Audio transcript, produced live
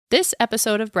This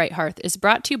episode of Bright Hearth is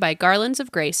brought to you by Garlands of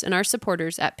Grace and our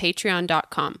supporters at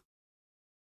patreon.com.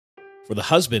 For the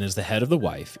husband is the head of the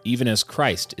wife, even as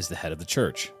Christ is the head of the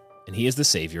church, and he is the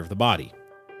Savior of the body.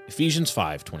 Ephesians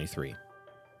 5:23.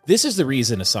 This is the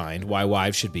reason assigned why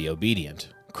wives should be obedient.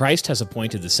 Christ has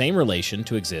appointed the same relation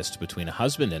to exist between a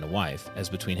husband and a wife as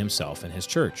between himself and his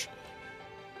church.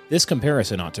 This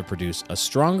comparison ought to produce a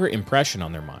stronger impression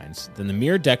on their minds than the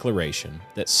mere declaration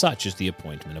that such is the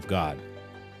appointment of God.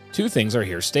 Two things are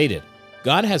here stated.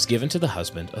 God has given to the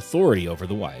husband authority over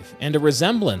the wife, and a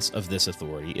resemblance of this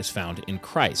authority is found in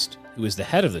Christ, who is the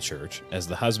head of the church, as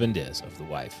the husband is of the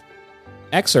wife.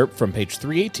 Excerpt from page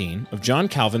 318 of John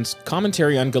Calvin's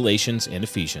Commentary on Galatians and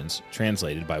Ephesians,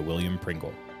 translated by William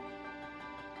Pringle.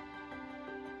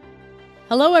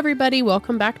 Hello, everybody.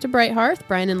 Welcome back to Bright Hearth.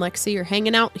 Brian and Lexi are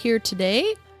hanging out here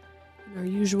today in our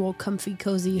usual comfy,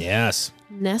 cozy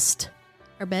nest,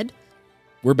 our bed.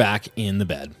 We're back in the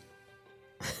bed.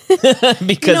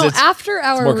 Because after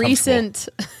our recent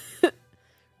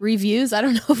reviews, I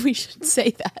don't know if we should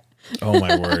say that. Oh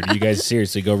my word! You guys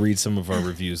seriously go read some of our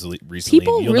reviews recently.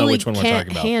 People You'll really know which one we're can't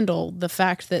talking about. handle the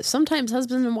fact that sometimes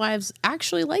husbands and wives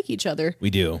actually like each other. We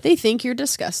do. They think you're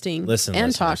disgusting and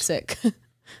listeners. toxic.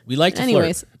 We like to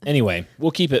Anyways. flirt. Anyway,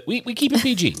 we'll keep it. We keep it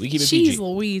PG. We keep it Jeez PG.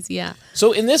 Louise, yeah.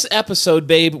 So in this episode,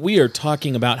 babe, we are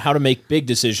talking about how to make big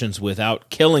decisions without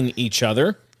killing each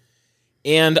other.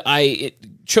 And I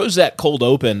chose that cold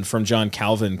open from John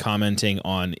Calvin commenting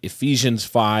on Ephesians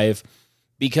 5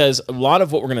 because a lot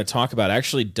of what we're going to talk about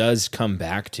actually does come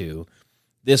back to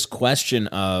this question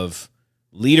of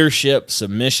leadership,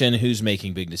 submission, who's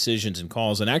making big decisions and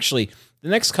calls. And actually, the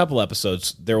next couple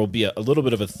episodes, there will be a little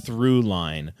bit of a through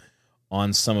line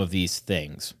on some of these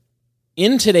things.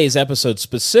 In today's episode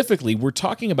specifically, we're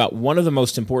talking about one of the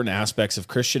most important aspects of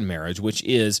Christian marriage, which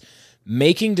is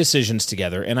making decisions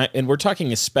together. And we're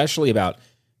talking especially about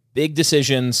big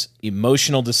decisions,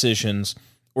 emotional decisions,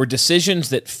 or decisions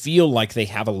that feel like they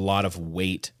have a lot of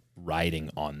weight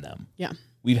riding on them. Yeah.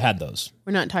 We've had those.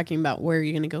 We're not talking about where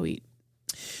you're going to go eat.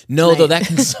 No, tonight. though that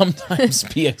can sometimes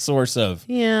be a source of,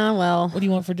 Yeah, well. what do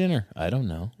you want for dinner? I don't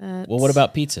know. Well, what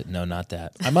about pizza? No, not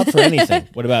that. I'm up for anything.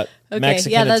 What about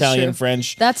Mexican, that's Italian, true.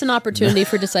 French? That's an opportunity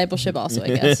for discipleship also, I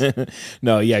guess.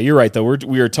 No, yeah, you're right, though.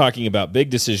 We are talking about big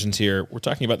decisions here. We're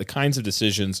talking about the kinds of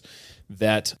decisions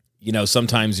that,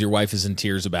 sometimes your wife is in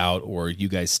tears about or you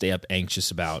guys stay up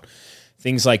anxious about.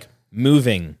 Things like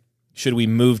moving. Should we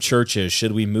move churches?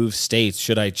 Should we move states?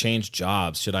 Should I change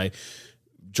jobs? Should I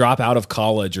drop out of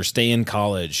college or stay in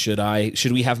college?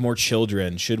 Should we have more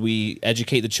children? Should we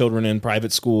educate the children in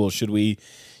private school? Should we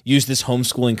use this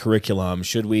homeschooling curriculum?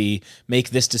 Should we make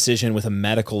this decision with a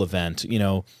medical event?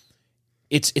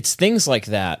 It's things like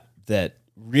that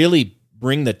really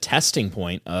bring the testing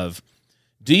point of,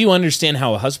 do you understand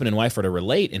how a husband and wife are to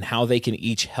relate and how they can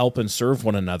each help and serve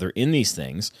one another in these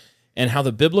things, and how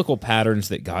the biblical patterns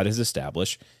that God has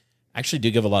established actually do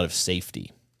give a lot of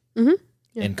safety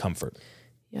and comfort.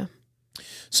 Yeah.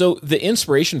 So the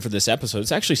inspiration for this episode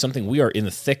is actually something we are in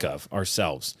the thick of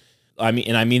ourselves. I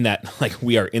mean that like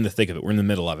we are in the thick of it. We're in the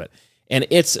middle of it. And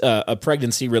it's a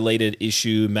pregnancy-related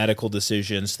issue, medical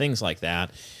decisions, things like that.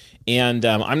 And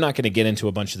I'm not going to get into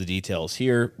a bunch of the details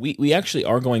here. We actually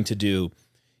are going to do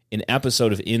an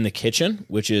episode of In the Kitchen,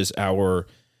 which is our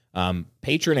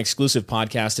patron-exclusive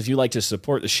podcast. If you like to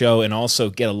support the show and also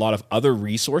get a lot of other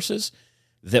resources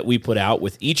that we put out,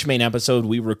 with each main episode,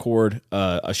 we record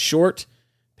a short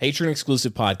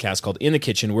patron-exclusive podcast called In the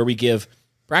Kitchen, where we give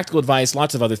practical advice,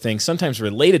 lots of other things, sometimes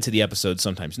related to the episode,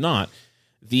 sometimes not.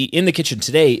 The In the Kitchen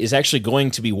today is actually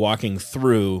going to be walking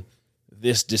through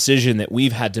this decision that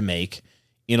we've had to make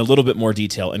in a little bit more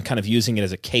detail and kind of using it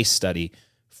as a case study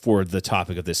for the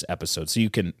topic of this episode. So you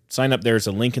can sign up. There's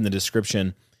a link in the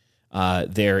description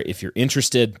there if you're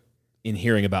interested in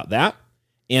hearing about that,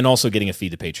 and also getting a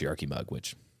Feed the Patriarchy mug,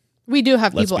 which We do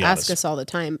have Let's people be ask honest. us all the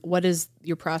time, what does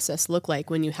your process look like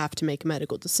when you have to make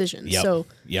medical decisions? Yep. So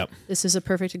Yep. this is a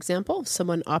perfect example of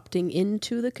someone opting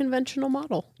into the conventional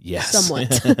model. Yes.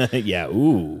 Somewhat. Yeah.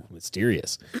 Ooh,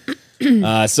 mysterious.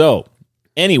 So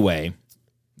anyway,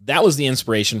 that was the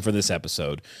inspiration for this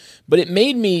episode. But it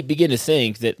made me begin to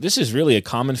think that this is really a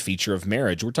common feature of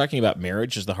marriage. We're talking about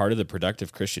marriage as the heart of the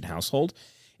productive Christian household.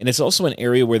 And it's also an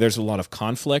area where there's a lot of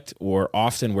conflict, or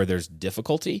often where there's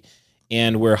difficulty,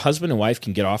 and where husband and wife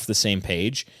can get off the same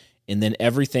page. And then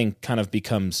everything kind of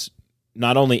becomes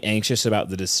not only anxious about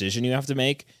the decision you have to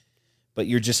make, but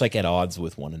you're just like at odds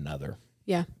with one another.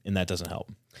 Yeah. And that doesn't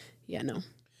help. Yeah, no.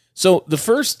 So the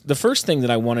first thing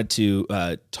that I wanted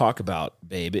to talk about,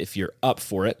 babe, if you're up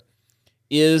for it,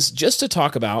 is just to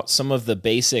talk about some of the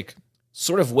basic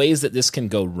sort of ways that this can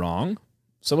go wrong,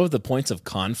 some of the points of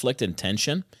conflict and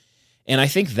tension. And I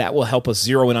think that will help us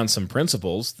zero in on some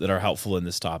principles that are helpful in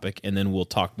this topic, and then we'll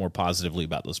talk more positively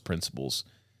about those principles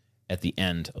at the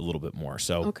end a little bit more.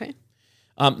 So, okay.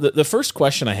 The first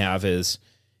question I have is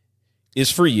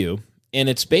for you, and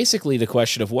it's basically the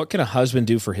question of what can a husband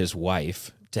do for his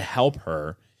wife to help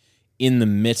her in the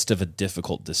midst of a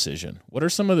difficult decision? What are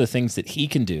some of the things that he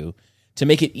can do to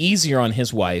make it easier on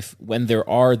his wife when there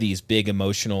are these big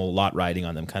emotional, lot riding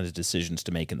on them kinds of decisions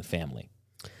to make in the family?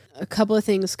 A couple of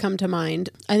things come to mind.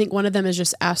 I think one of them is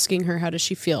just asking her, how does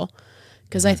she feel?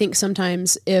 Because I think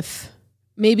sometimes if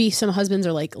maybe some husbands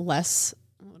are like less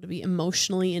to be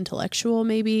emotionally intellectual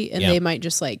maybe, and they might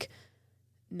just like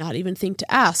not even think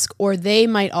to ask, or they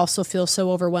might also feel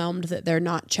so overwhelmed that they're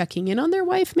not checking in on their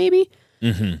wife maybe.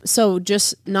 Mm-hmm. So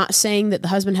just not saying that the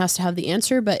husband has to have the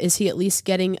answer, but is he at least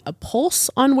getting a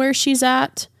pulse on where she's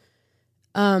at?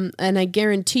 And I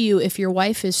guarantee you, if your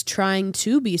wife is trying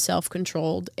to be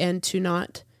self-controlled and to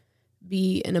not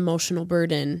be an emotional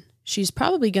burden, she's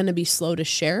probably going to be slow to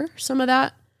share some of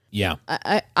that. Yeah.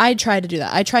 I try to do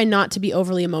that. I try not to be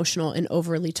overly emotional and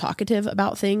overly talkative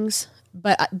about things.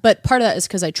 But part of that is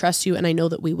because I trust you and I know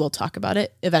that we will talk about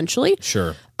it eventually.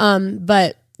 Sure.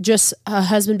 But just a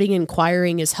husband being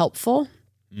inquiring is helpful.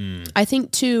 I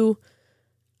think too,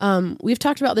 we've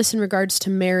talked about this in regards to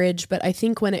marriage, but I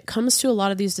think when it comes to a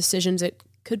lot of these decisions, it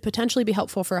could potentially be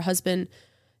helpful for a husband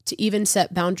to even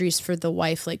set boundaries for the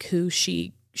wife, like who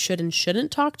she should and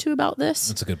shouldn't talk to about this.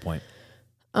 That's a good point.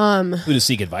 Who to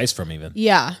seek advice from even.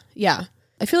 Yeah.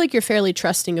 I feel like you're fairly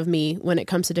trusting of me when it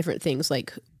comes to different things,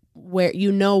 like where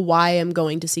you know why I'm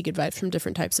going to seek advice from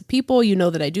different types of people. You know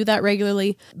that I do that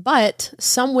regularly. But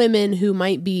some women who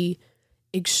might be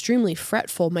extremely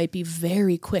fretful might be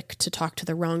very quick to talk to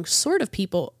the wrong sort of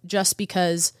people just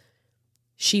because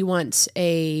she wants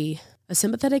a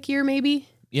sympathetic ear maybe.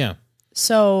 Yeah.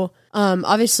 So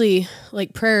obviously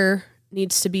like prayer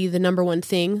needs to be the number one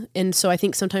thing. And so I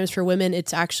think sometimes for women,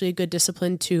 it's actually a good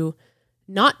discipline to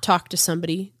not talk to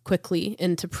somebody quickly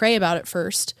and to pray about it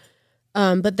first.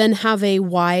 But then have a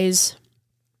wise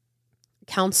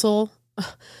counsel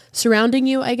surrounding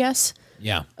you, I guess.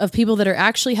 Yeah. Of people that are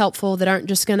actually helpful, that aren't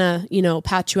just going to,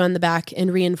 pat you on the back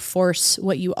and reinforce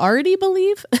what you already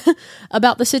believe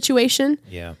about the situation.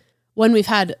 Yeah. When we've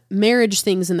had marriage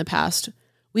things in the past,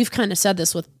 we've kind of said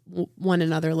this with one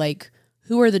another, like,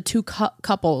 who are the two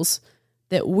couples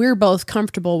that we're both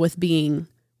comfortable with being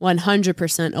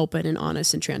 100% open and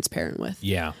honest and transparent with?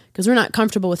 Yeah. Because we're not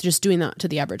comfortable with just doing that to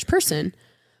the average person.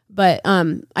 But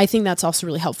I think that's also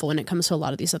really helpful when it comes to a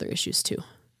lot of these other issues too.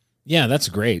 Yeah, that's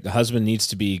great. The husband needs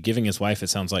to be giving his wife, it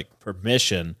sounds like,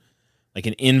 permission, like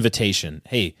an invitation.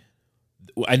 Hey,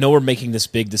 I know we're making this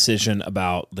big decision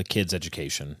about the kids'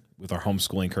 education with our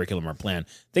homeschooling curriculum, our plan.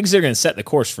 Things that are going to set the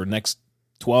course for the next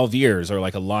 12 years or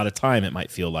like a lot of time, it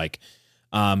might feel like.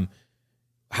 How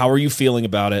are you feeling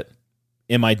about it?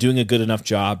 Am I doing a good enough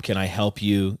job? Can I help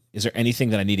you? Is there anything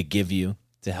that I need to give you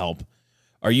to help?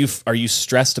 Are you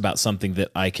stressed about something that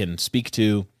I can speak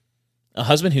to? A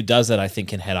husband who does that, I think,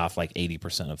 can head off like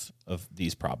 80% of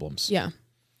these problems. Yeah.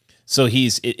 So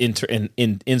he's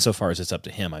insofar as it's up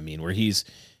to him. I mean, where he's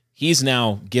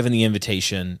now given the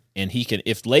invitation, and he can,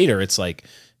 if later it's like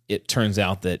it turns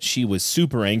out that she was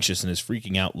super anxious and is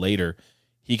freaking out later,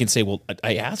 he can say, "Well,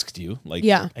 I asked you, like,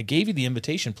 I gave you the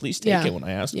invitation. Please take it when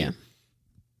I asked you."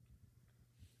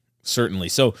 Certainly.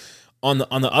 So on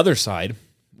the other side,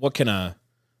 what can a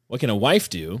wife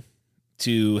do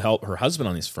to help her husband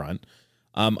on this front?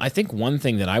 I think one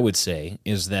thing that I would say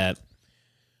is that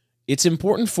it's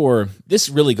important for, this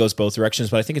really goes both directions,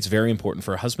 but I think it's very important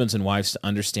for husbands and wives to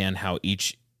understand how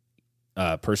each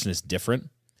person is different.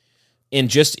 And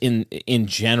just in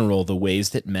general, the ways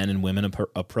that men and women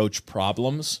approach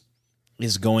problems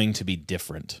is going to be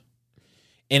different.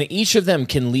 And each of them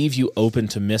can leave you open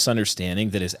to misunderstanding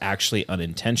that is actually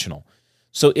unintentional.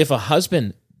 So if a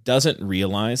husband doesn't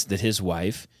realize that his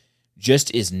wife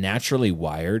just is naturally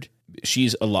wired, at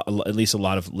least a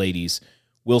lot of ladies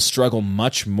will struggle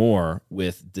much more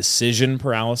with decision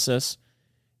paralysis,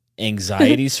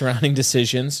 anxiety surrounding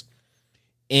decisions,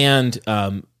 and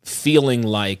feeling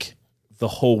like the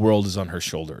whole world is on her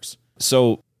shoulders.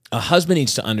 So a husband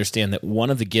needs to understand that one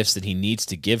of the gifts that he needs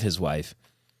to give his wife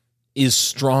is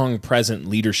strong, present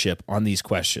leadership on these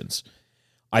questions.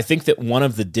 I think that one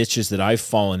of the ditches that I've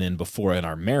fallen in before in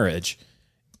our marriage,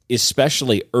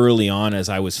 especially early on as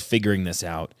I was figuring this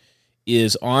out,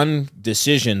 is on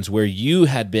decisions where you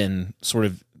had been sort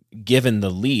of given the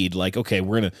lead, like, okay,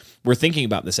 we're thinking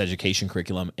about this education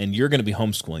curriculum and you're going to be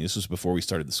homeschooling. This was before we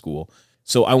started the school.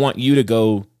 So I want you to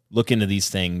go look into these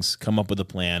things, come up with a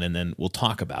plan, and then we'll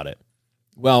talk about it.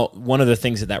 Well, one of the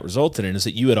things that resulted in is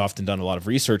that you had often done a lot of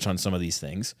research on some of these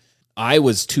things. I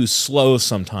was too slow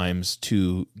sometimes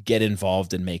to get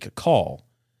involved and make a call.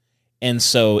 And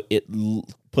so it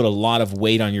put a lot of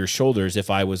weight on your shoulders if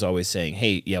I was always saying,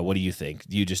 hey, yeah, what do you think?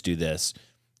 You just do this.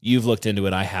 You've looked into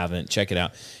it. I haven't. Check it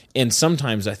out. And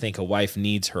sometimes I think a wife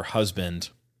needs her husband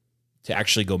to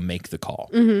actually go make the call,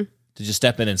 to just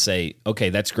step in and say, okay,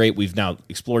 that's great. We've now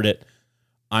explored it.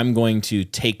 I'm going to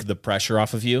take the pressure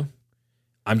off of you.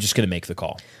 I'm just going to make the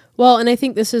call. Well, and I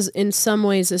think this is, in some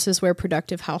ways, this is where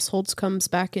productive households comes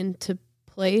back into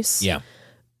place. Yeah.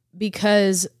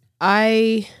 Because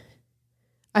I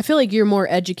feel like you're more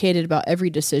educated about every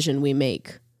decision we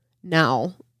make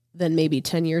now than maybe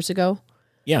 10 years ago.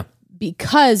 Yeah.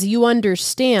 Because you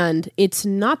understand it's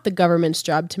not the government's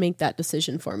job to make that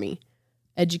decision for me.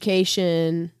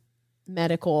 Education,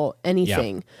 medical,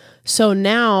 anything. Yeah. So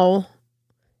now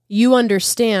you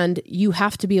understand you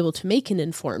have to be able to make an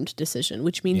informed decision,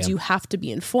 which means you have to be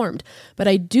informed. But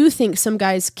I do think some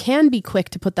guys can be quick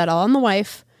to put that all on the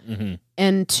wife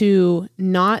and to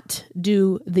not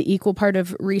do the equal part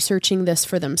of researching this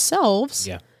for themselves.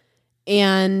 Yeah.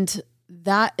 And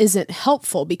that isn't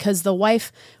helpful because the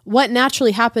wife, what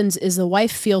naturally happens is the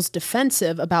wife feels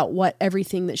defensive about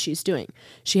everything that she's doing.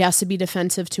 She has to be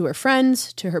defensive to her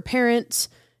friends, to her parents,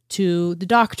 to the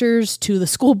doctors, to the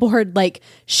school board. Like,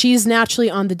 she's naturally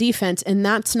on the defense, and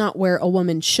that's not where a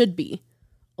woman should be.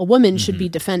 A woman should be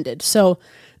defended. So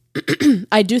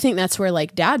I do think that's where,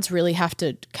 like, dads really have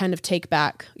to kind of take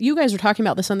back. You guys were talking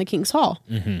about this on the King's Hall.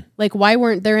 Like, why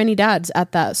weren't there any dads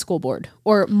at that school board,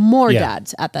 or more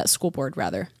dads at that school board,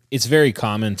 rather? It's very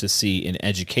common to see in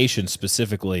education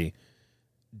specifically,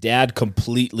 dad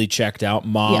completely checked out,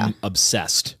 mom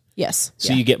obsessed. Yes.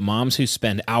 So you get moms who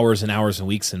spend hours and hours and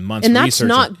weeks and months and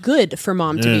researching. And that's not good for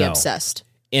mom to be obsessed.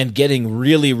 And getting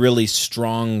really, really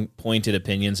strong, pointed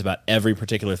opinions about every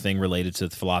particular thing related to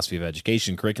the philosophy of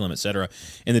education, curriculum, etc.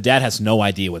 And the dad has no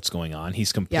idea what's going on.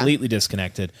 He's completely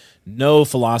disconnected. No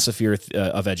philosophy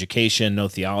of education, no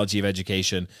theology of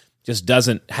education. Just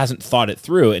hasn't thought it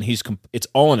through, and it's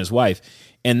all on his wife.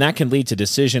 And that can lead to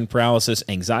decision paralysis,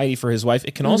 anxiety for his wife.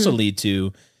 It can also lead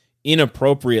to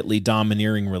inappropriately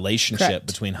domineering relationship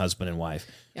between husband and wife,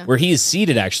 where he is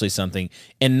ceded actually something,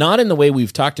 and not in the way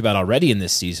we've talked about already in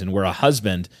this season, where a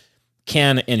husband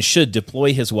can and should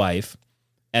deploy his wife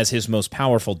as his most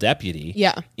powerful deputy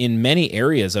in many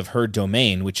areas of her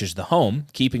domain, which is the home,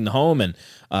 keeping the home and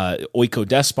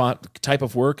oikodespot type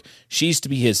of work. She's to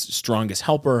be his strongest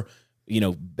helper,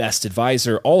 best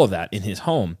advisor, all of that in his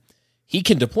home. He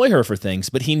can deploy her for things,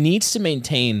 but he needs to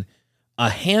maintain a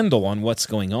handle on what's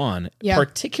going on,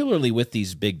 particularly with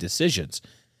these big decisions.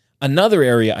 Another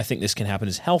area I think this can happen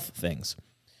is health things,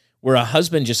 where a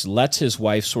husband just lets his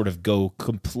wife sort of go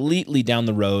completely down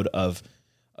the road of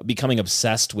becoming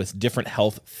obsessed with different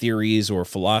health theories or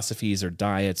philosophies or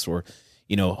diets or,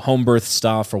 home birth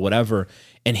stuff or whatever,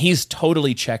 and he's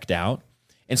totally checked out.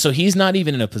 And so he's not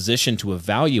even in a position to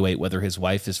evaluate whether his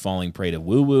wife is falling prey to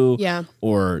woo-woo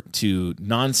or to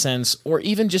nonsense, or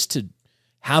even just to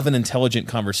have an intelligent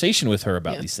conversation with her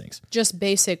about these things. Just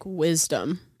basic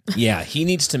wisdom. He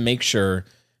needs to make sure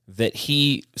that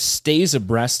he stays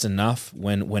abreast enough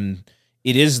when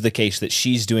it is the case that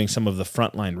she's doing some of the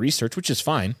frontline research, which is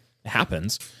fine. It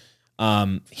happens.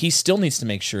 He still needs to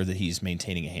make sure that he's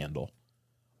maintaining a handle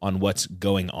on what's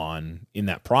going on in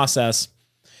that process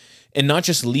and not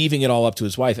just leaving it all up to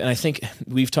his wife. And I think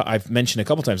I've mentioned a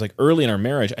couple times, like early in our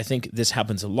marriage, I think this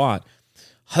happens a lot.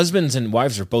 Husbands and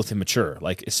wives are both immature,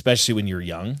 like especially when you're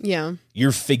young. Yeah.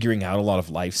 You're figuring out a lot of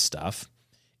life stuff.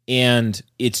 And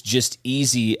it's just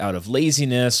easy out of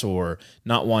laziness or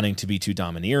not wanting to be too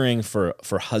domineering for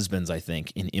husbands, I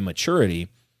think, in immaturity,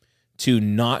 to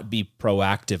not be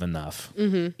proactive enough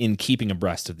in keeping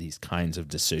abreast of these kinds of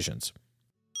decisions.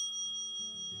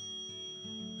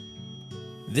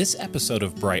 This episode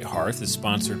of Bright Hearth is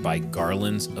sponsored by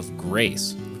Garlands of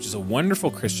Grace, which is a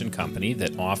wonderful Christian company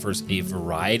that offers a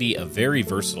variety of very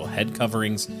versatile head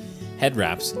coverings, head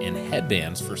wraps, and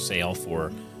headbands for sale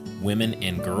for women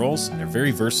and girls. They're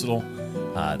very versatile.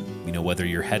 Whether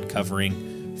you're head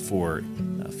covering for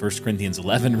 1 Corinthians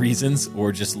 11 reasons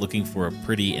or just looking for a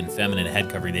pretty and feminine head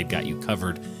covering, they've got you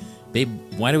covered. Babe,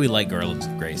 why do we like Garlands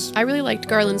of Grace? I really liked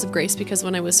Garlands of Grace because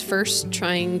when I was first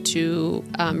trying to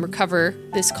recover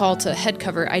this call to head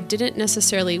cover, I didn't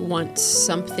necessarily want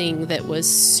something that was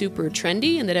super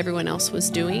trendy and that everyone else was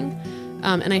doing.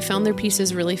 And I found their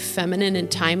pieces really feminine and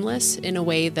timeless in a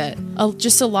way that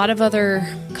just a lot of other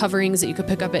coverings that you could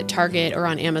pick up at Target or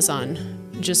on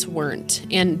Amazon just weren't.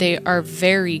 And they are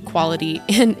very quality.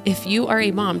 And if you are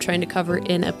a mom trying to cover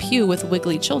in a pew with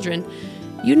wiggly children,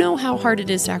 you know how hard it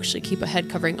is to actually keep a head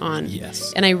covering on.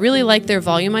 Yes. And I really like their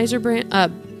volumizer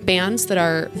bands that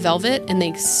are velvet and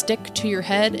they stick to your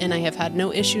head, and I have had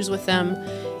no issues with them.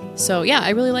 So yeah, I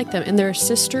really like them. And they're a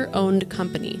sister-owned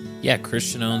company. Yeah,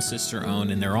 Christian-owned, sister-owned,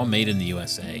 and they're all made in the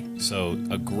USA. So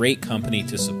a great company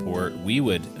to support. We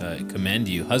would commend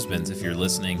you, husbands, if you're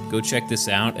listening. Go check this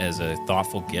out as a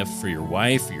thoughtful gift for your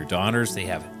wife, for your daughters. They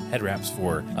have head wraps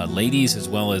for ladies as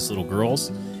well as little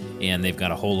girls. And they've got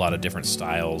a whole lot of different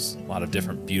styles, a lot of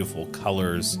different beautiful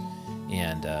colors,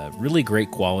 and really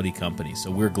great quality company. So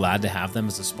we're glad to have them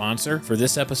as a sponsor for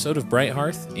this episode of Bright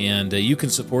Hearth, and you can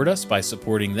support us by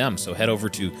supporting them. So head over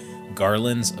to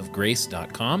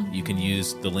garlandsofgrace.com. You can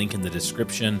use the link in the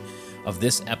description of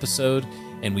this episode,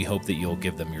 and we hope that you'll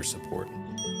give them your support.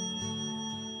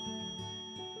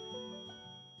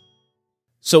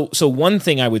 So one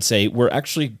thing I would say, we're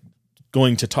actually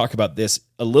going to talk about this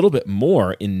a little bit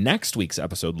more in next week's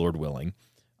episode, Lord willing,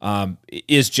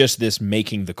 is just this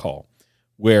making the call,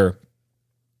 where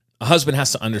a husband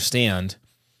has to understand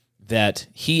that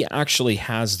he actually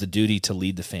has the duty to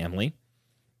lead the family.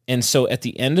 And so at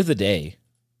the end of the day,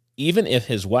 even if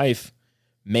his wife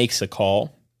makes a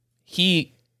call,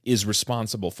 he is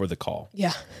responsible for the call.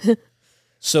 Yeah.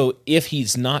 So if he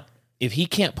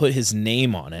can't put his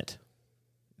name on it,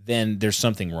 then there's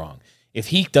something wrong. If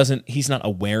he's not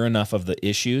aware enough of the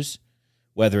issues,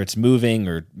 whether it's moving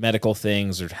or medical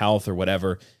things or health or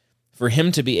whatever, for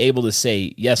him to be able to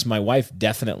say, yes, my wife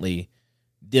definitely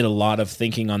did a lot of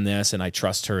thinking on this and I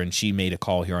trust her and she made a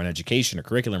call here on education or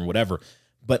curriculum or whatever,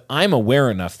 but I'm aware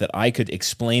enough that I could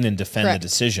explain and defend the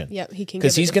decision. Yep, he can,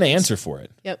 because he's going to answer for it.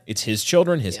 Yep. It's his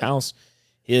children, his house,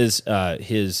 his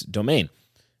domain.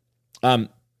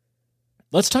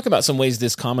 Let's talk about some ways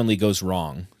this commonly goes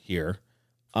wrong here.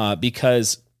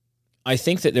 Because I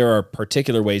think that there are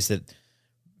particular ways that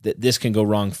this can go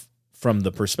wrong from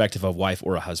the perspective of wife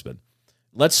or a husband.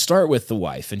 Let's start with the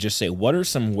wife and just say, what are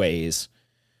some ways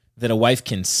that a wife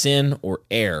can sin or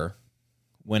err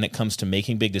when it comes to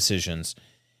making big decisions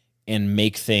and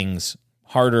make things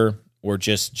harder or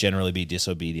just generally be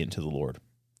disobedient to the Lord?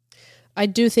 I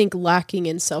do think lacking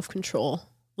in self-control,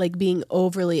 like being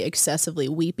overly excessively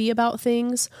weepy about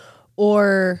things.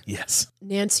 Or yes,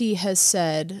 Nancy has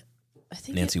said, I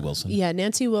think Nancy Wilson. Yeah,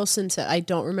 Nancy Wilson said, I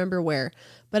don't remember where,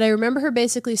 but I remember her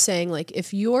basically saying, like,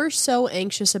 if you're so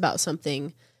anxious about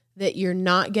something that you're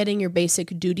not getting your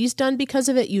basic duties done because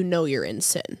of it, you know you're in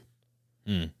sin.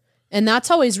 And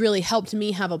that's always really helped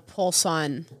me have a pulse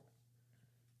on,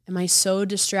 am I so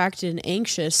distracted and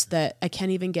anxious that I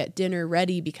can't even get dinner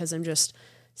ready because I'm just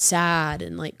sad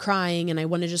and like crying and I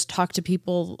want to just talk to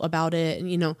people about it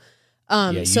and, you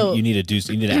need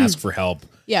to ask for help.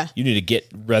 Yeah. You need to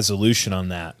get resolution on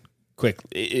that quick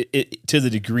to the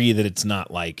degree that it's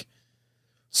not like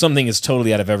something is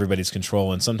totally out of everybody's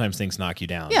control and sometimes things knock you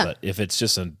down. Yeah. But if it's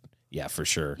just for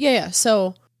sure. Yeah.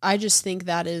 So I just think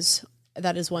that is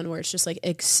one where it's just like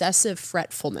excessive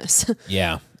fretfulness.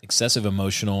 Yeah. Excessive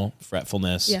emotional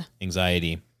fretfulness,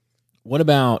 anxiety. What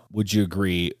about, would you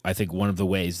agree, I think one of the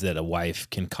ways that a wife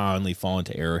can commonly fall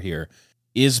into error here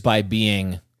is by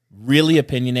being really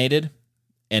opinionated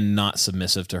and not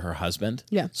submissive to her husband.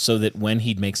 Yeah. So that when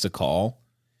he makes a call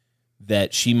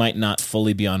that she might not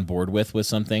fully be on board with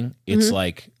something, it's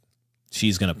like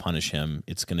she's going to punish him.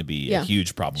 It's going to be a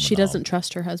huge problem. She doesn't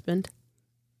trust her husband.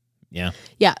 Yeah.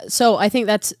 Yeah. So I think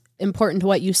that's important to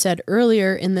what you said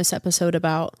earlier in this episode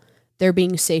about there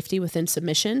being safety within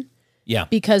submission. Yeah.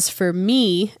 Because for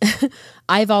me,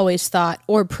 I've always thought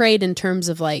or prayed in terms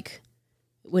of like,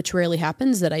 which rarely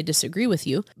happens, that I disagree with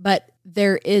you, but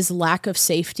there is lack of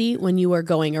safety when you are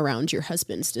going around your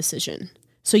husband's decision.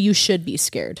 So you should be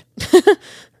scared.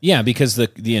 Yeah, because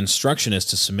the instruction is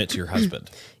to submit to your husband.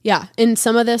 Yeah. And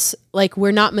some of this, like,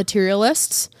 we're not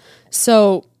materialists.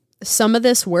 So some of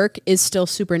this work is still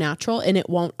supernatural and it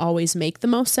won't always make the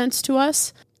most sense to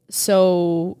us.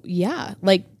 So yeah,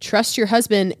 like trust your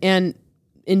husband, and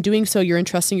in doing so, you're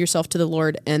entrusting yourself to the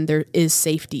Lord, and there is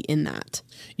safety in that.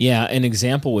 Yeah, an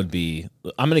example would be,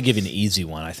 I'm going to give you an easy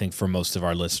one, I think, for most of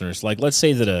our listeners. Like, let's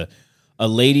say that a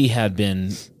lady had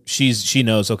been, she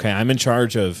knows, okay, I'm in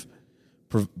charge of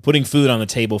putting food on the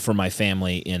table for my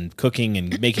family and cooking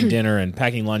and making dinner and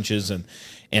packing lunches,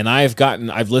 and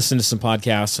I've listened to some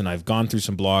podcasts and I've gone through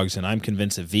some blogs, and I'm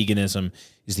convinced that veganism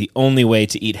is the only way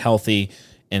to eat healthy.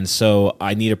 And so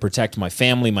I need to protect my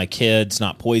family, my kids,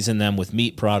 not poison them with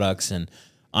meat products. And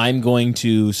I'm going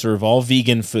to serve all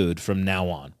vegan food from now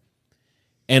on.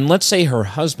 And let's say her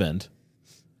husband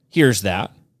hears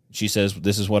that, she says,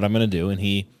 this is what I'm going to do. And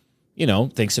he,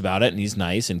 thinks about it, and he's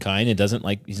nice and kind and doesn't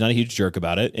he's not a huge jerk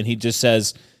about it. And he just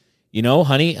says,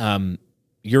 honey,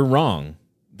 you're wrong.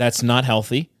 That's not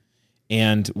healthy.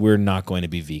 And we're not going to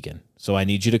be vegan. So I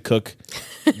need you to cook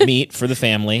meat for the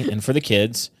family and for the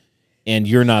kids. And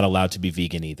you're not allowed to be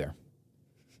vegan either.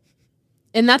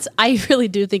 And I really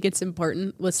do think it's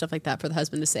important with stuff like that for the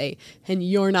husband to say, and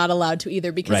you're not allowed to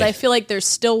either, because Right. I feel like there's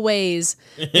still ways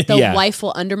that the Yeah. wife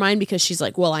will undermine, because she's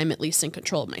like, well, I'm at least in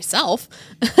control of myself.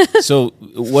 So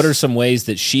what are some ways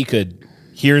that she could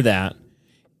hear that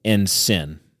and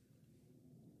sin?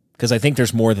 Because I think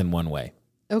there's more than one way.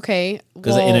 Okay.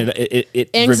 Because Well, it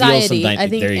reveals some anxiety. I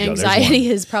think there you go. There's anxiety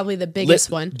one. is probably the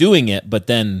biggest one. Doing it, but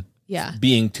then Yeah.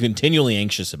 being continually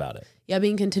anxious about it. Yeah,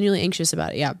 being continually anxious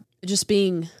about it. Yeah. Just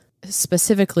being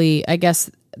specifically, I guess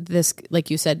this,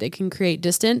 like you said, it can create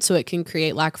distance. So it can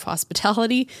create lack of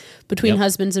hospitality between Yep.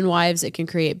 husbands and wives. It can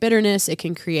create bitterness. It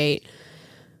can create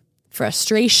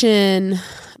frustration,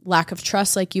 lack of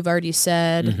trust, like you've already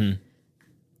said, Mm-hmm.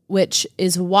 which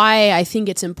is why I think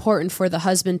it's important for the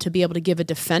husband to be able to give a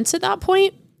defense at that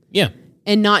point Yeah.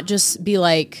 and not just be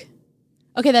like,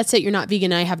 okay, that's it. You're not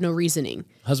vegan. I have no reasoning.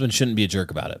 Husband shouldn't be a jerk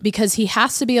about it. Because he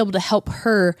has to be able to help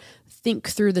her think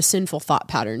through the sinful thought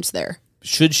patterns there.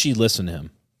 Should she listen to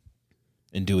him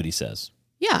and do what he says?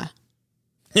 Yeah.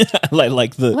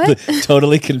 like the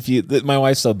totally confused. My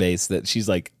wife's so base that she's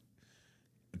like,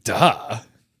 duh.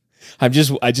 I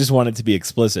just want it to be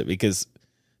explicit, because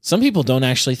some people don't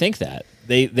actually think that.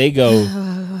 They go,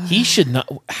 he should not.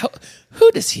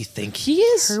 Who does he think he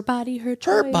is? Her body, her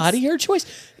choice. Her body, her choice.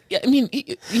 Yeah, I mean,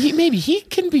 he maybe he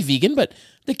can be vegan, but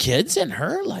the kids and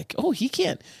her, like, oh, he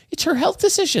can't. It's her health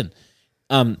decision.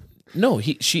 No,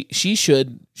 she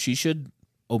should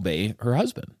obey her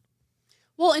husband.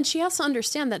 Well, and she has to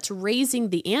understand that's raising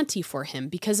the ante for him,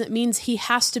 because it means he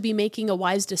has to be making a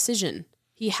wise decision.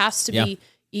 He has to be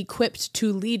equipped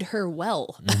to lead her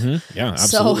well. Mm-hmm. Yeah,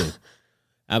 absolutely.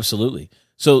 Absolutely.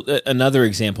 So another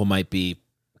example might be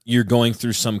you're going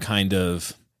through some kind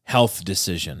of health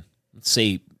decision. Let's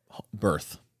say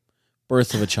birth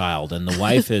of a child, and the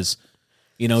wife is,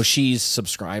 she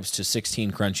subscribes to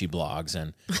 16 crunchy blogs,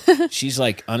 and she's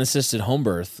like, unassisted home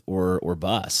birth or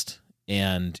bust.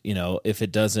 And,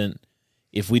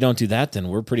 if we don't do that, then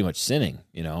we're pretty much sinning,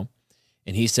 And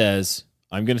he says,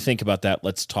 I'm going to think about that.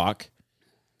 Let's talk.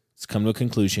 Let's come to a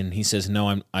conclusion. He says,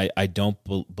 no, I don't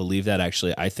believe that.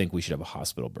 Actually, I think we should have a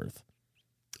hospital birth.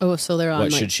 Oh, so they're on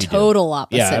What like should she do? total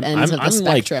opposite ends of the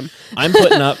spectrum. I'm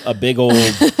putting up a big old,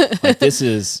 this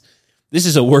is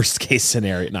a worst case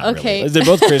scenario. Not Okay. really. They're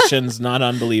both Christians, not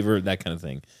unbeliever, that kind of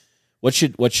thing. What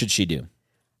should she do?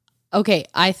 Okay,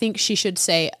 I think she should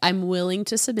say, I'm willing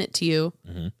to submit to you.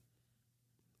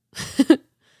 Mm-hmm.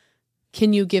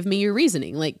 Can you give me your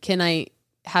reasoning? Like, can I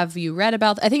have you read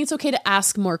about I think it's okay to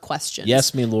ask more questions.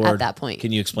 Yes, me Lord. At that point.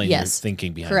 Can you explain your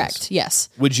thinking behind Correct. this? Yes.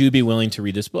 Would you be willing to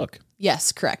read this book?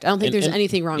 Yes, correct. I don't think there's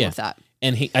anything wrong with that.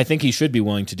 And I think he should be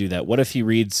willing to do that. What if he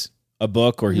reads a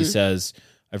book, or he says,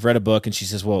 I've read a book, and she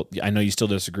says, well, I know you still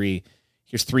disagree.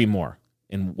 Here's 3 more.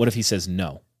 And what if he says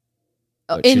no?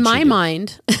 In my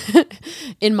mind,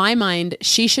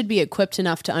 she should be equipped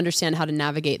enough to understand how to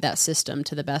navigate that system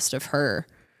to the best of her.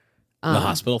 The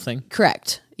hospital thing?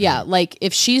 Correct. Yeah. Like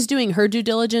if she's doing her due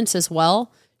diligence as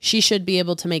well, she should be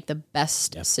able to make the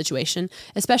best situation,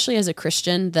 especially as a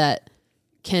Christian that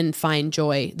can find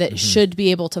joy, that should be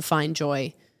able to find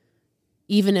joy,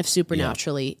 even if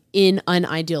supernaturally in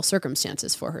unideal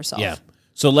circumstances for herself. Yeah.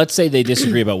 So let's say they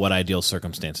disagree about what ideal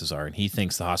circumstances are, and he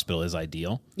thinks the hospital is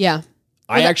ideal. Yeah.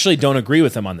 I actually don't agree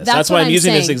with him on this. That's why I'm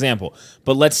using this example.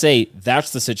 But let's say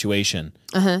that's the situation.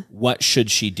 What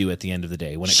should she do at the end of the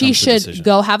day when it comes to She decision? should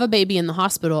go have a baby in the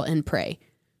hospital and pray.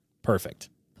 Perfect.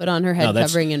 Put on her head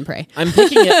covering and pray. I'm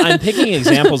picking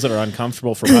examples that are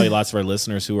uncomfortable for probably lots of our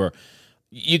listeners who are.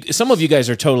 Some of you guys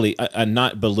are totally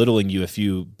not belittling you if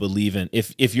you believe in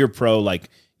if you're pro, like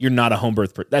you're not a home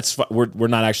birth. That's we're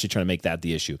not actually trying to make that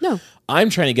the issue. No, I'm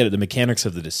trying to get at the mechanics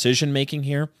of the decision making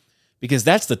here, because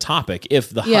that's the topic. If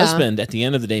the husband at the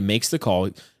end of the day makes the call,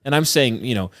 and I'm saying,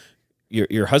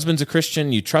 your husband's a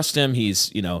Christian, you trust him,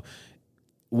 he's,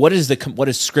 what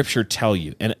does Scripture tell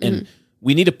you? And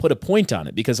we need to put a point on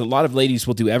it, because a lot of ladies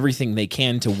will do everything they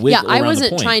can to wiggle around the point. I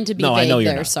wasn't trying to be vague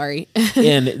there. Sorry.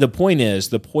 And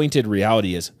the pointed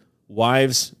reality is,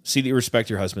 wives, see that you respect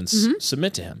your husbands,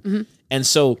 submit to him. And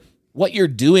so what you're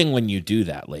doing when you do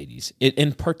that, ladies,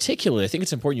 in particular, I think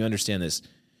it's important you understand this,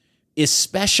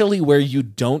 especially where you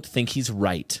don't think he's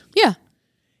right. Yeah.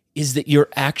 Is that you're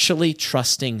actually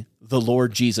trusting the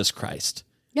Lord Jesus Christ.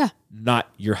 Yeah. Not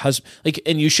your husband.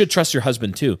 And you should trust your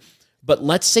husband too. But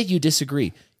let's say you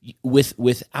disagree.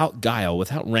 without guile,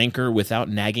 without rancor, without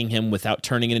nagging him, without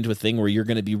turning it into a thing where you're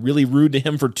going to be really rude to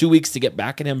him for 2 weeks to get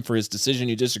back at him for his decision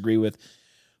you disagree with,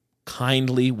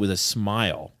 kindly, with a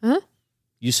smile,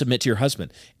 you submit to your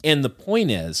husband. And the point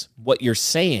is, what you're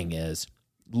saying is,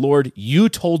 Lord, you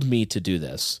told me to do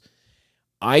this.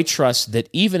 I trust that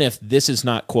even if this is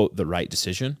not, quote, the right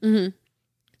decision,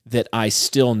 that I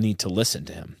still need to listen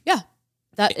to him. Yeah.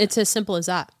 That it's as simple as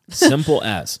that. Simple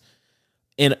as.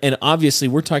 And obviously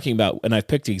we're talking about, and I've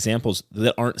picked examples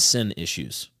that aren't sin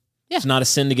issues. Yeah. It's not a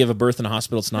sin to give a birth in a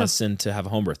hospital. It's not a sin to have a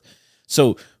home birth.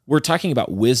 So we're talking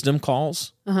about wisdom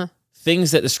calls,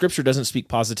 things that the scripture doesn't speak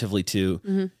positively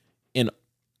to. And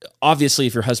obviously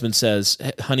if your husband says,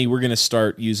 honey, we're going to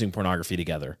start using pornography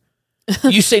together.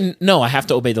 You say, no, I have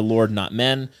to obey the Lord, not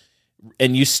men.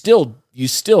 And you still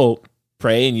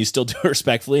pray and you still do it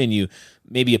respectfully, and you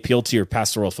maybe appeal to your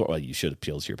pastoral authority. Well, you should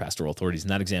appeal to your pastoral authorities in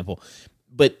that example.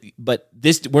 But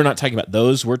this, we're not talking about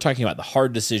those. We're talking about the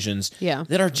hard decisions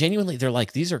that are genuinely, they're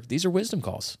like, these are wisdom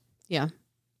calls. Yeah.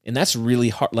 And that's really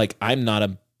hard. Like, I'm not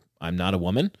a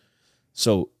woman,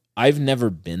 so I've never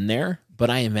been there, but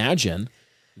I imagine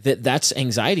that that's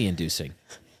anxiety inducing.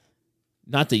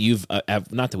 Not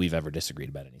that we've ever disagreed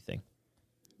about anything.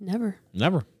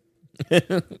 Never.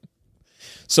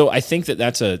 So I think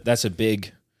that's a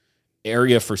big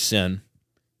area for sin,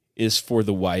 is for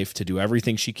the wife to do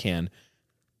everything she can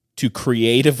to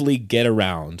creatively get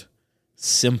around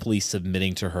simply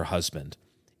submitting to her husband.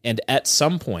 And at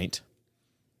some point,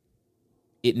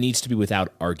 it needs to be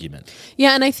without argument.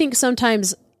 Yeah, and I think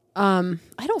sometimes I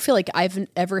don't feel like I've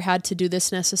ever had to do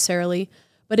this necessarily,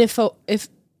 but if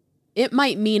it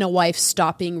might mean a wife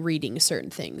stopping reading certain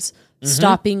things,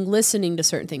 stopping listening to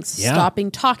certain things,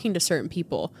 stopping talking to certain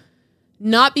people,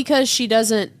 not because she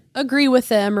doesn't agree with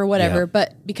them or whatever,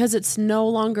 but because it's no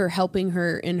longer helping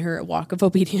her in her walk of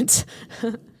obedience.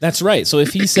 That's right. So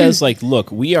if he says, like,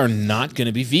 look, we are not going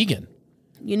to be vegan.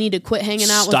 You need to quit hanging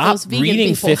out with Stop those vegan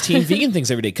reading people. 15 vegan things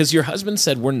every day, because your husband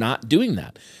said we're not doing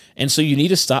that. And so you need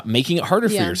to stop making it harder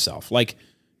for yourself. Like,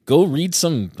 go read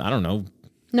some, I don't know,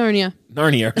 Narnia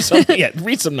or something. Yeah,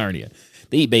 read some Narnia.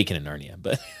 They eat bacon in Narnia,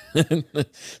 but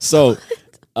so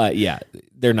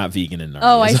they're not vegan in Narnia.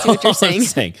 Oh, I see what you're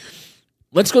saying.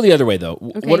 Let's go the other way though.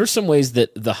 Okay. What are some ways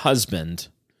that the husband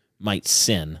might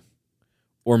sin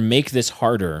or make this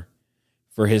harder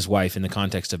for his wife in the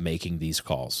context of making these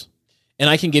calls? And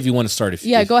I can give you one to start if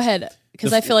go ahead,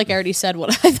 because I feel like I already said what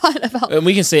I thought about. And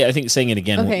we can say, I think saying it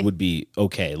again would be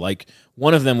okay. Like,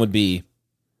 one of them would be,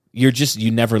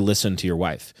 you never listen to your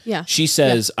wife. Yeah. She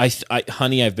says,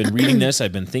 honey, I've been reading this.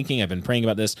 I've been thinking, I've been praying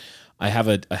about this. I have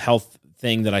a health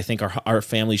thing that I think our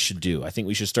family should do. I think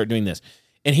we should start doing this.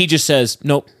 And he just says,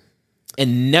 nope,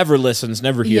 and never listens,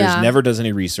 never hears, never does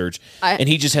any research. And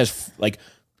he just has like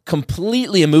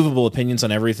completely immovable opinions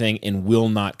on everything and will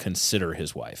not consider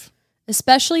his wife.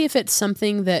 Especially if it's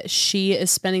something that she is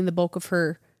spending the bulk of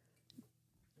her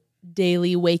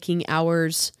daily waking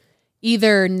hours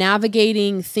either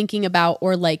navigating, thinking about,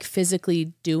 or like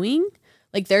physically doing.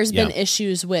 Like, there's been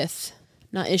issues with,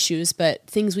 not issues, but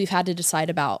things we've had to decide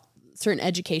about certain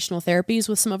educational therapies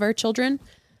with some of our children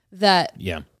that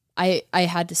I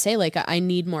had to say, like, I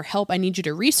need more help. I need you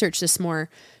to research this more,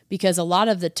 because a lot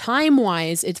of the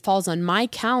time-wise, it falls on my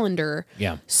calendar.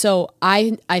 Yeah. So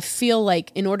I feel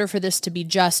like in order for this to be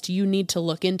just, you need to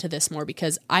look into this more,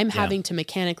 because I'm having to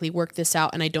mechanically work this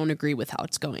out, and I don't agree with how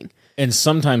it's going. And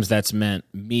sometimes that's meant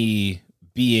me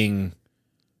being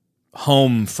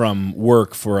home from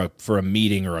work for a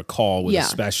meeting or a call with a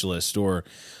specialist, or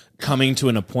coming to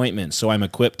an appointment so I'm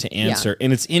equipped to answer.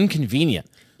 And it's inconvenient.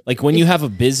 Like, when you have a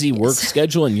busy work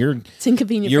schedule and it's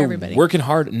inconvenient for everybody. Working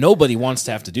hard, nobody wants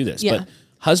to have to do this. Yeah.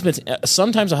 But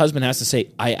sometimes a husband has to say,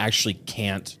 I actually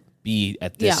can't be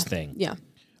at this thing. Yeah.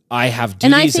 I have duties.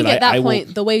 And I think at that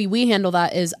point, the way we handle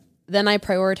that is then I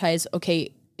prioritize,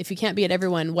 okay, if you can't be at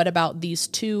everyone, what about these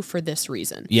two for this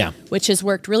reason? Yeah. Which has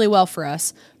worked really well for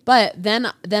us. But then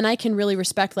I can really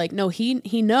respect, like, no, he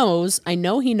knows. I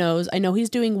know he knows. I know he's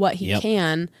doing what he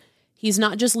can. He's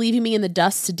not just leaving me in the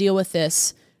dust to deal with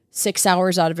this 6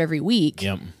 hours out of every week.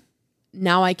 Yep.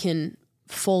 Now I can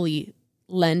fully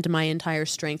lend my entire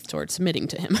strength towards submitting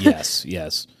to him.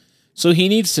 Yes. So he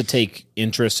needs to take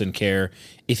interest and care.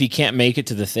 If he can't make it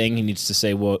to the thing, he needs to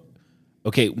say, well,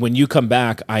 okay, when you come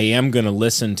back, I am going to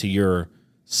listen to your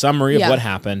summary of what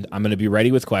happened. I'm going to be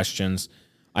ready with questions.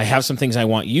 I have some things I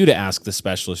want you to ask the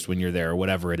specialist when you're there, or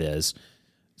whatever it is.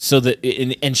 So that,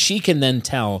 and she can then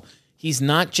tell, he's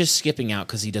not just skipping out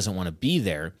because he doesn't want to be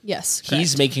there. Yes, correct.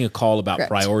 He's making a call about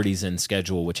priorities and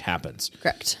schedule, which happens.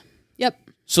 Correct. Yep.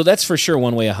 So that's for sure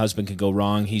one way a husband could go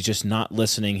wrong. He's just not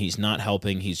listening. He's not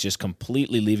helping. He's just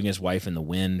completely leaving his wife in the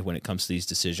wind when it comes to these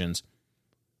decisions.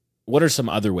 What are some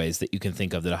other ways that you can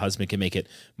think of that a husband can make it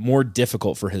more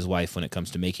difficult for his wife when it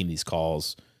comes to making these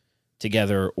calls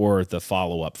together or the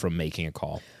follow-up from making a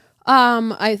call?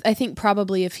 I think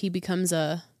probably if he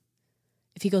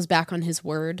goes back on his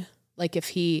word, like if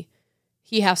he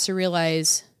has to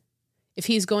realize if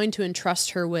he's going to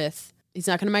entrust her with, he's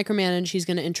not going to micromanage, he's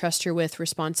going to entrust her with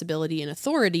responsibility and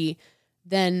authority,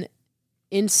 then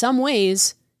in some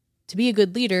ways, to be a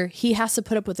good leader, he has to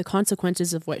put up with the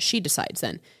consequences of what she decides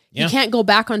then. Yeah. You can't go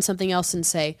back on something else and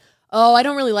say, oh, I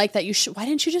don't really like that. Why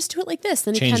didn't you just do it like this?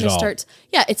 Then he Change kind it of all. starts,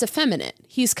 it's effeminate.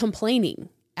 He's complaining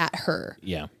at her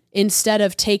Yeah. instead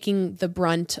of taking the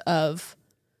brunt of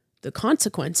the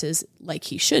consequences like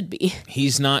he should be.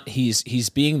 He's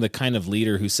being the kind of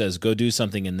leader who says, go do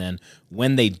something. And then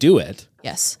when they do it,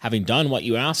 Yes. having done what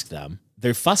you asked them,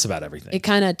 they fuss about everything. It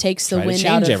kind of takes the Try to wind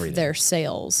out change of everything. their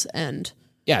sails, and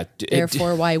Yeah.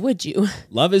 therefore, why would you?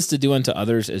 Love is to do unto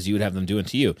others as you would have them do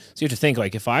unto you. So you have to think,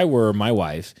 like, if I were my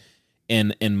wife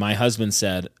and my husband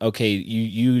said, okay,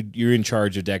 you're in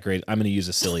charge of decorating. I'm going to use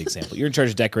a silly example. You're in charge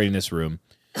of decorating this room.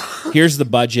 Here's the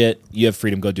budget. You have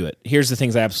freedom. Go do it. Here's the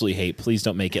things I absolutely hate. Please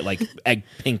don't make it like egg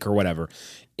pink or whatever.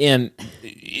 And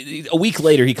a week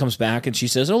later, he comes back and she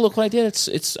says, "Oh, look what I did.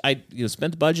 I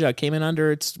spent the budget. I came in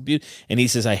under. It's beautiful." And he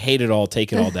says, "I hate it all.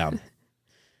 Take it all down."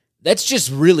 That's just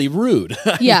really rude.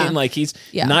 I mean, like he's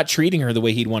not treating her the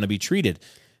way he'd want to be treated.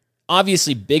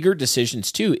 Obviously, bigger decisions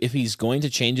too. If he's going to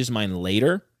change his mind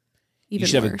later, he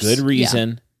should have a good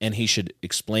reason, and he should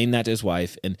explain that to his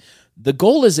wife. And the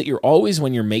goal is that you're always,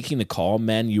 when you're making the call,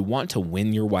 men, you want to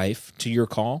win your wife to your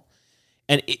call.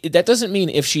 And that doesn't mean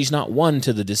if she's not won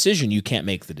to the decision, you can't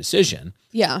make the decision.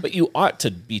 Yeah. But you ought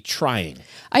to be trying.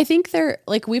 I think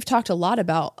we've talked a lot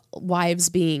about wives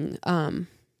being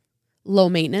low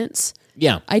maintenance.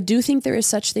 Yeah. I do think there is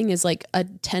such thing as like a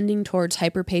tending towards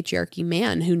hyper-patriarchy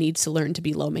man who needs to learn to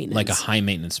be low maintenance. Like a high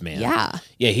maintenance man. Yeah.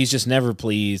 Yeah, he's just never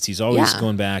pleased. He's always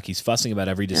going back. He's fussing about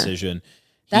every decision.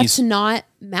 That's not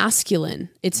masculine.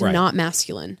 It's not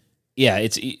masculine. Yeah,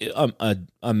 it's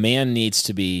a man needs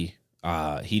to be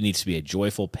he needs to be a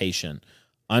joyful, patient,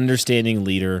 understanding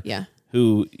leader. Yeah.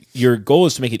 Who your goal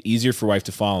is to make it easier for wife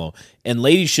to follow. And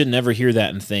ladies should never hear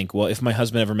that and think, well, if my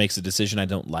husband ever makes a decision I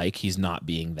don't like, he's not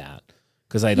being that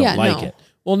because I don't like it.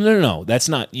 Well, no. That's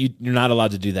not you're not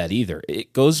allowed to do that either.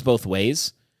 It goes both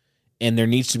ways, and there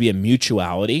needs to be a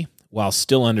mutuality while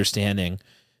still understanding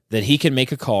that he can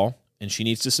make a call and she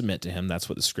needs to submit to him. That's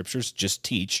what the scriptures just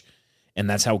teach, and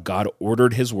that's how God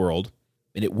ordered his world,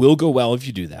 and it will go well if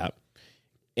you do that.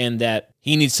 And that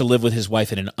he needs to live with his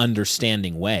wife in an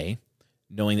understanding way,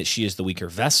 knowing that she is the weaker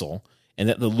vessel, and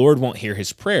that the Lord won't hear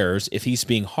his prayers if he's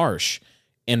being harsh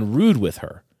and rude with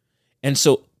her. And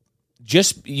so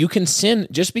you can sin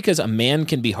just because a man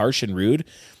can be harsh and rude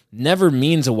never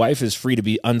means a wife is free to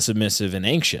be unsubmissive and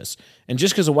anxious. And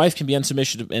just because a wife can be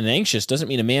unsubmissive and anxious doesn't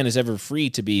mean a man is ever free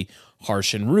to be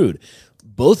harsh and rude.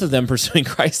 Both of them pursuing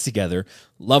Christ together,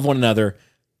 love one another,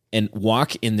 and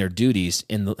walk in their duties.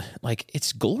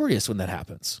 It's glorious when that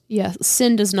happens. Yeah.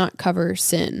 Sin does not cover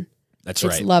sin. That's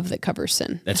right. It's love that covers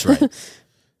sin. That's right.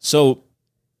 So,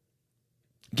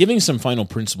 giving some final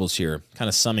principles here, kind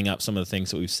of summing up some of the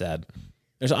things that we've said.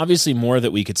 There's obviously more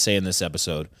that we could say in this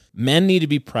episode. Men need to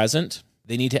be present.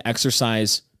 They need to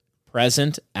exercise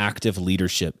present, active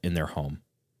leadership in their home,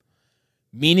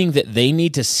 meaning that they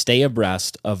need to stay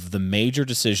abreast of the major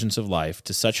decisions of life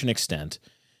to such an extent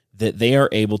that they are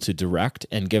able to direct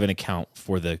and give an account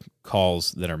for the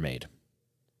calls that are made,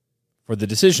 for the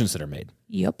decisions that are made.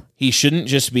 Yep. He shouldn't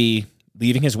just be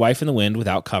leaving his wife in the wind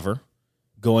without cover,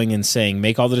 going and saying,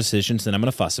 make all the decisions, then I'm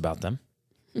going to fuss about them.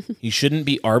 He shouldn't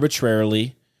be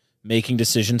arbitrarily making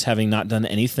decisions having not done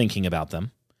any thinking about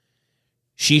them.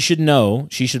 She should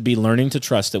be learning to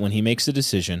trust that when he makes a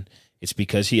decision, it's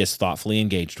because he is thoughtfully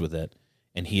engaged with it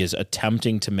and he is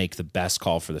attempting to make the best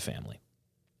call for the family.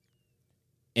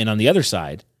 And on the other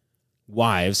side,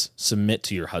 wives, submit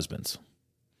to your husbands,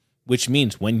 which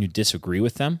means when you disagree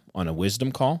with them on a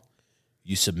wisdom call,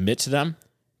 you submit to them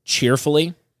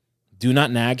cheerfully. Do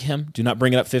not nag him. Do not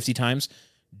bring it up 50 times.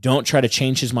 Don't try to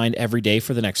change his mind every day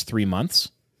for the next 3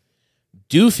 months.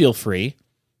 Do feel free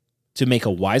to make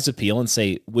a wise appeal and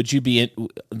say, would you be in,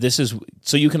 this is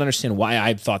so you can understand why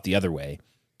I thought the other way.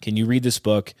 Can you read this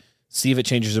book, see if it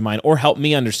changes your mind, or help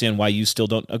me understand why you still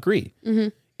don't agree? Mm-hmm.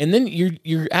 And then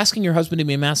you're asking your husband to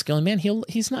be a masculine man.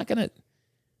 He's not going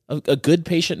to, a good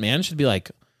patient man should be like,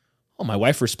 oh, my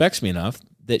wife respects me enough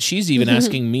that she's even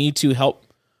asking me to help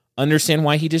understand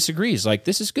why he disagrees. Like,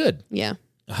 this is good. Yeah.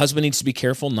 A husband needs to be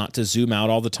careful not to zoom out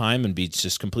all the time and be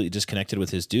just completely disconnected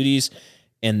with his duties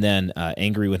and then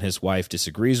angry when his wife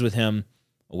disagrees with him.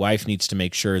 A wife needs to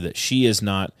make sure that she is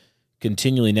not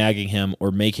continually nagging him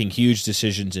or making huge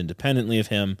decisions independently of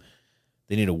him.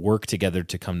 They need to work together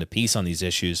to come to peace on these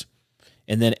issues.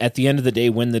 And then at the end of the day,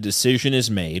 when the decision is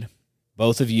made,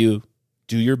 both of you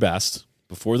do your best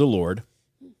before the Lord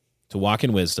to walk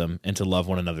in wisdom and to love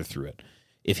one another through it.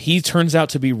 If he turns out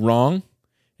to be wrong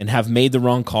and have made the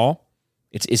wrong call,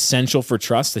 it's essential for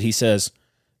trust that he says,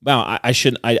 wow,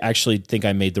 I actually think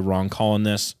I made the wrong call on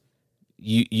this.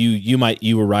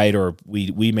 You were right, or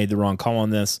we made the wrong call on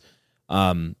this.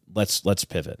 Let's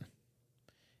pivot.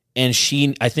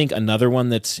 And I think another one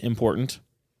that's important,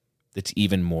 that's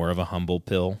even more of a humble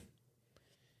pill,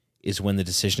 is when the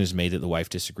decision is made that the wife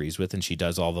disagrees with, and she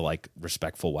does all the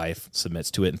respectful wife, submits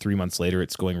to it, and 3 months later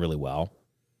it's going really well.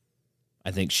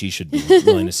 I think she should be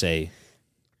willing to say,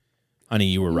 honey,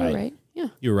 you were right. Yeah.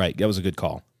 You were right. That was a good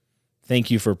call.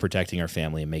 Thank you for protecting our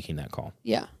family and making that call.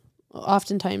 Yeah. Well,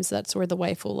 oftentimes that's where the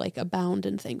wife will abound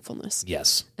in thankfulness.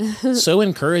 Yes. So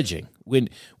encouraging. When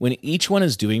each one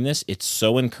is doing this, it's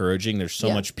so encouraging. There's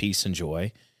so much peace and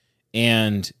joy.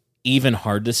 And even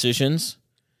hard decisions,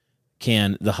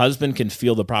 the husband can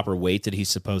feel the proper weight that he's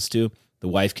supposed to. The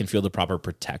wife can feel the proper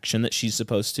protection that she's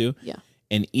supposed to. Yeah.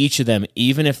 And each of them,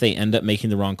 even if they end up making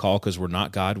the wrong call, because we're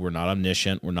not God, we're not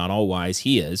omniscient, we're not all wise,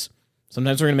 he is.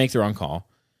 Sometimes we're going to make the wrong call.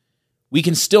 We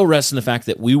can still rest in the fact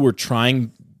that we were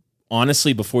trying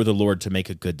honestly before the Lord to make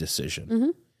a good decision. Mm-hmm.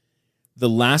 The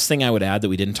last thing I would add that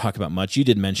we didn't talk about much, you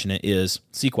did mention it, is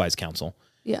seek wise counsel.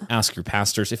 Yeah. Ask your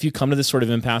pastors. If you come to this sort of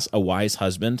impasse, a wise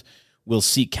husband will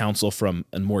seek counsel from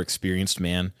a more experienced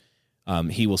man.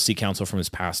 He will seek counsel from his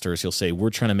pastors. He'll say,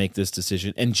 we're trying to make this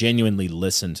decision, and genuinely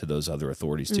listen to those other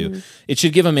authorities too. Mm-hmm. It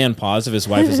should give a man pause if his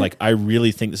wife is like, I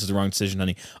really think this is the wrong decision,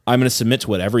 honey. I'm going to submit to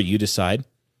whatever you decide.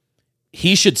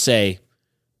 He should say,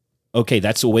 okay,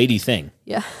 that's a weighty thing.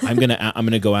 Yeah. I'm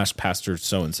gonna go ask Pastor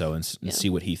so-and-so and see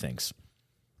what he thinks.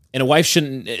 And a wife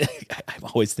shouldn't, I'm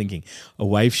always thinking, a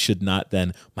wife should not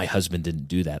then, my husband didn't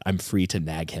do that, I'm free to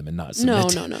nag him and not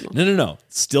submit. No.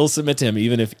 Still submit to him,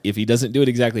 even if he doesn't do it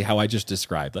exactly how I just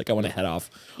described. I want to head off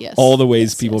all the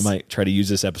ways people might try to use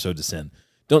this episode to sin.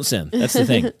 Don't sin. That's the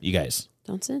thing, you guys.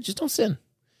 Don't sin. Just don't sin.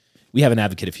 We have an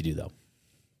advocate if you do, though.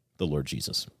 The Lord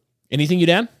Jesus. Anything you'd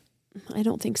add? I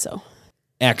don't think so.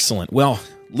 Excellent. Well,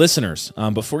 listeners,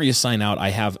 before you sign out, I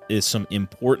have some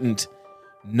important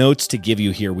notes to give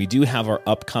you here. We do have our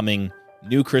upcoming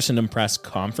New Christendom Press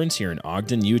Conference here in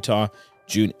Ogden, Utah,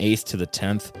 June 8th to the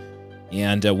 10th.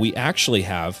 And we actually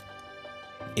have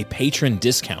a patron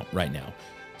discount right now.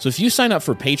 So if you sign up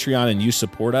for Patreon and you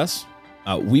support us,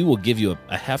 we will give you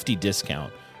a hefty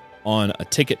discount on a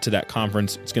ticket to that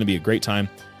conference. It's going to be a great time.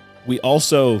 We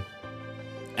also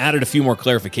added a few more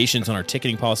clarifications on our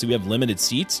ticketing policy. We have limited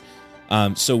seats,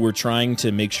 so we're trying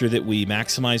to make sure that we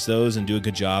maximize those and do a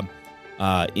good job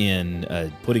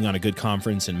in putting on a good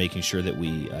conference and making sure that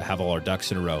we have all our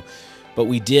ducks in a row. But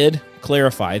we did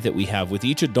clarify that we have, with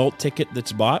each adult ticket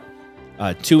that's bought,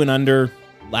 2 and under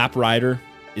lap rider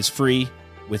is free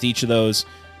with each of those.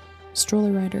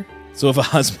 Stroller rider. So if a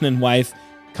husband and wife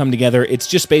come together, it's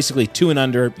just basically 2 and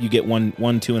under. You get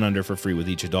one 2 and under for free with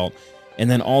each adult. And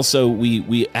then also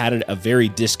we added a very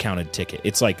discounted ticket.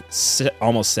 It's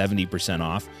almost 70%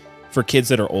 off for kids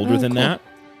that are older than that.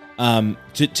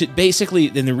 To basically,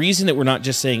 then the reason that we're not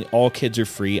just saying all kids are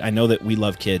free, I know that we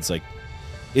love kids,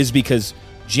 is because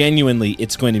genuinely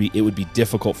it would be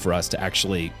difficult for us to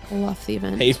actually pull off the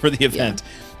event, pay for the event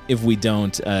if we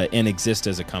don't, and exist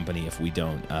as a company if we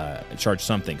don't charge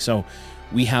something. So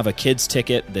we have a kids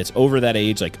ticket that's over that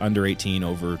age, under 18,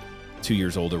 over 2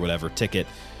 years old or whatever ticket.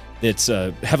 It's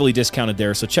heavily discounted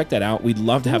there, so check that out. We'd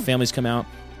love to have families come out.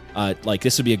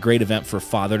 This would be a great event for a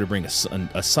father to bring a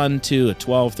son to, a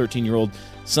 12, 13-year-old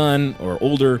son or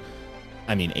older.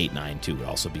 8, 9 too would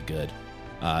also be good.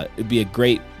 It'd be a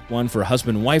great one for a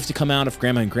husband and wife to come out if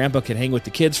grandma and grandpa could hang with the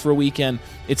kids for a weekend.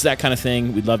 It's that kind of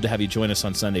thing. We'd love to have you join us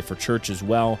on Sunday for church as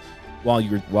well while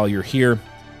you're here.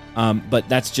 But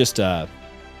that's just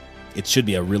it should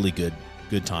be a really good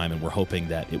time, and we're hoping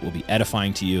that it will be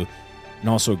edifying to you, and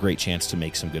also a great chance to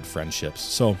make some good friendships.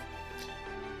 So,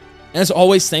 as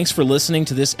always, thanks for listening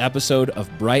to this episode of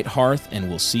Bright Hearth, and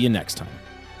we'll see you next time.